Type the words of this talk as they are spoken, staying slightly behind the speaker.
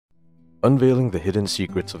Unveiling the hidden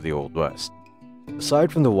secrets of the Old West.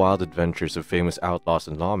 Aside from the wild adventures of famous outlaws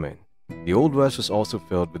and lawmen, the Old West was also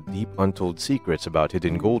filled with deep untold secrets about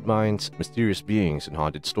hidden gold mines, mysterious beings, and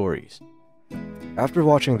haunted stories. After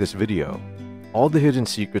watching this video, all the hidden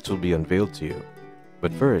secrets will be unveiled to you.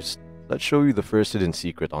 But first, let's show you the first hidden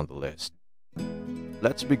secret on the list.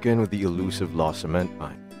 Let's begin with the elusive Law Cement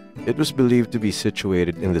Mine. It was believed to be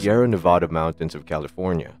situated in the Sierra Nevada mountains of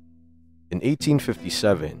California. In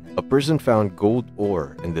 1857, a person found gold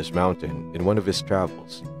ore in this mountain in one of his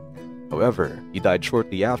travels. However, he died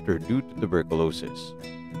shortly after due to tuberculosis.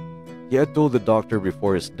 He had told the doctor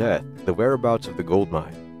before his death the whereabouts of the gold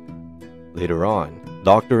mine. Later on,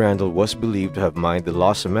 Dr. Randall was believed to have mined the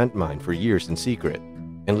Law Cement Mine for years in secret,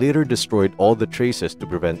 and later destroyed all the traces to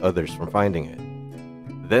prevent others from finding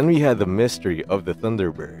it. Then we had the mystery of the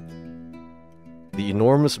Thunderbird. The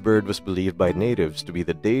enormous bird was believed by natives to be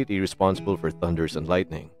the deity responsible for thunders and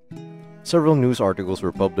lightning. Several news articles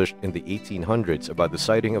were published in the 1800s about the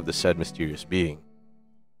sighting of the said mysterious being.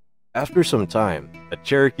 After some time, a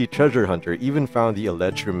Cherokee treasure hunter even found the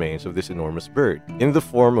alleged remains of this enormous bird in the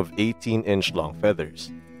form of 18-inch long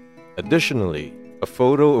feathers. Additionally, a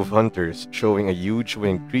photo of hunters showing a huge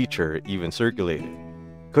winged creature even circulated.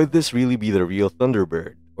 Could this really be the real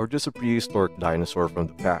Thunderbird, or just a prehistoric dinosaur from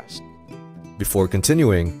the past? Before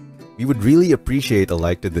continuing, we would really appreciate a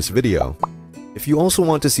like to this video. If you also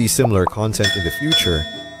want to see similar content in the future,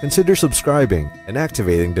 consider subscribing and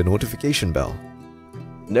activating the notification bell.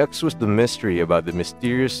 Next was the mystery about the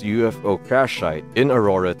mysterious UFO crash site in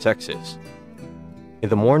Aurora, Texas. In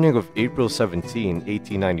the morning of April 17,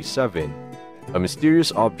 1897, a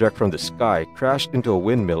mysterious object from the sky crashed into a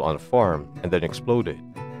windmill on a farm and then exploded.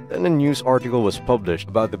 Then a news article was published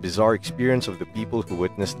about the bizarre experience of the people who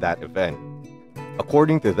witnessed that event.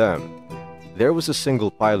 According to them, there was a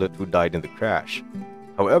single pilot who died in the crash.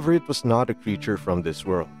 However, it was not a creature from this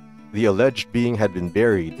world. The alleged being had been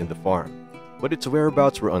buried in the farm, but its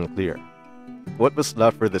whereabouts were unclear. What was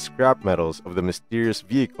left were the scrap metals of the mysterious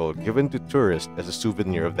vehicle given to tourists as a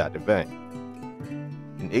souvenir of that event.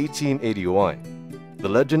 In 1881, the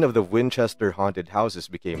legend of the Winchester haunted houses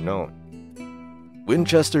became known.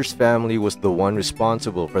 Winchester's family was the one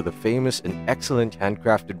responsible for the famous and excellent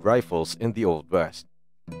handcrafted rifles in the Old West.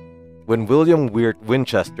 When William Wirt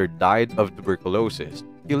Winchester died of tuberculosis,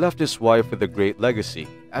 he left his wife with a great legacy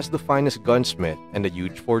as the finest gunsmith and a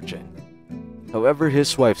huge fortune. However,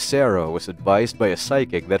 his wife Sarah was advised by a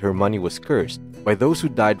psychic that her money was cursed by those who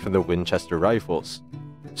died from the Winchester rifles.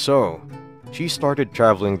 So, she started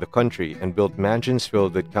traveling the country and built mansions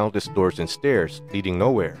filled with countless doors and stairs leading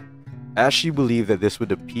nowhere, as she believed that this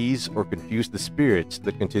would appease or confuse the spirits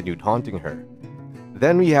that continued haunting her.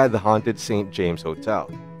 Then we had the haunted St. James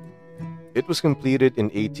Hotel. It was completed in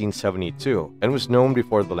 1872 and was known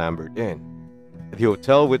before the Lambert Inn. The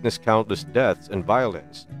hotel witnessed countless deaths and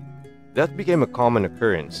violence. Death became a common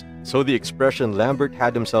occurrence, so the expression "Lambert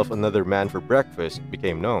had himself another man for breakfast"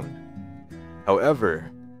 became known.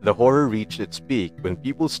 However, the horror reached its peak when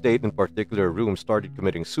people stayed in particular rooms started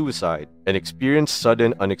committing suicide and experienced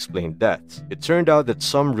sudden unexplained deaths. It turned out that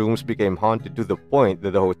some rooms became haunted to the point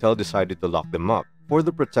that the hotel decided to lock them up for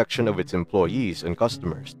the protection of its employees and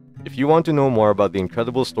customers. If you want to know more about the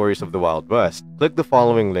incredible stories of the Wild West, click the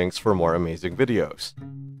following links for more amazing videos.